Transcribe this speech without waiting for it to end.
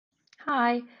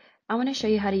Hi, I want to show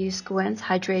you how to use SKOON's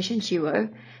Hydration Duo.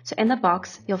 So in the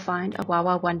box, you'll find a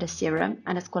Wawa Wonder Serum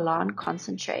and a Squalane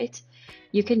Concentrate.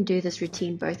 You can do this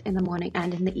routine both in the morning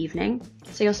and in the evening.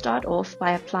 So you'll start off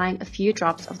by applying a few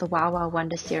drops of the Wawa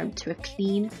Wonder Serum to a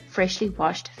clean, freshly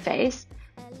washed face.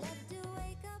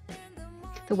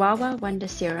 The Wawa Wonder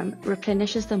Serum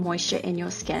replenishes the moisture in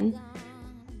your skin.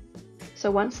 So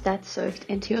once that's soaked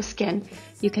into your skin,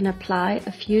 you can apply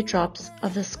a few drops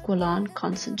of the Squalane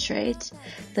Concentrate.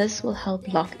 This will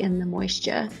help lock in the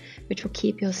moisture, which will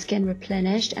keep your skin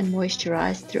replenished and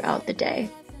moisturized throughout the day.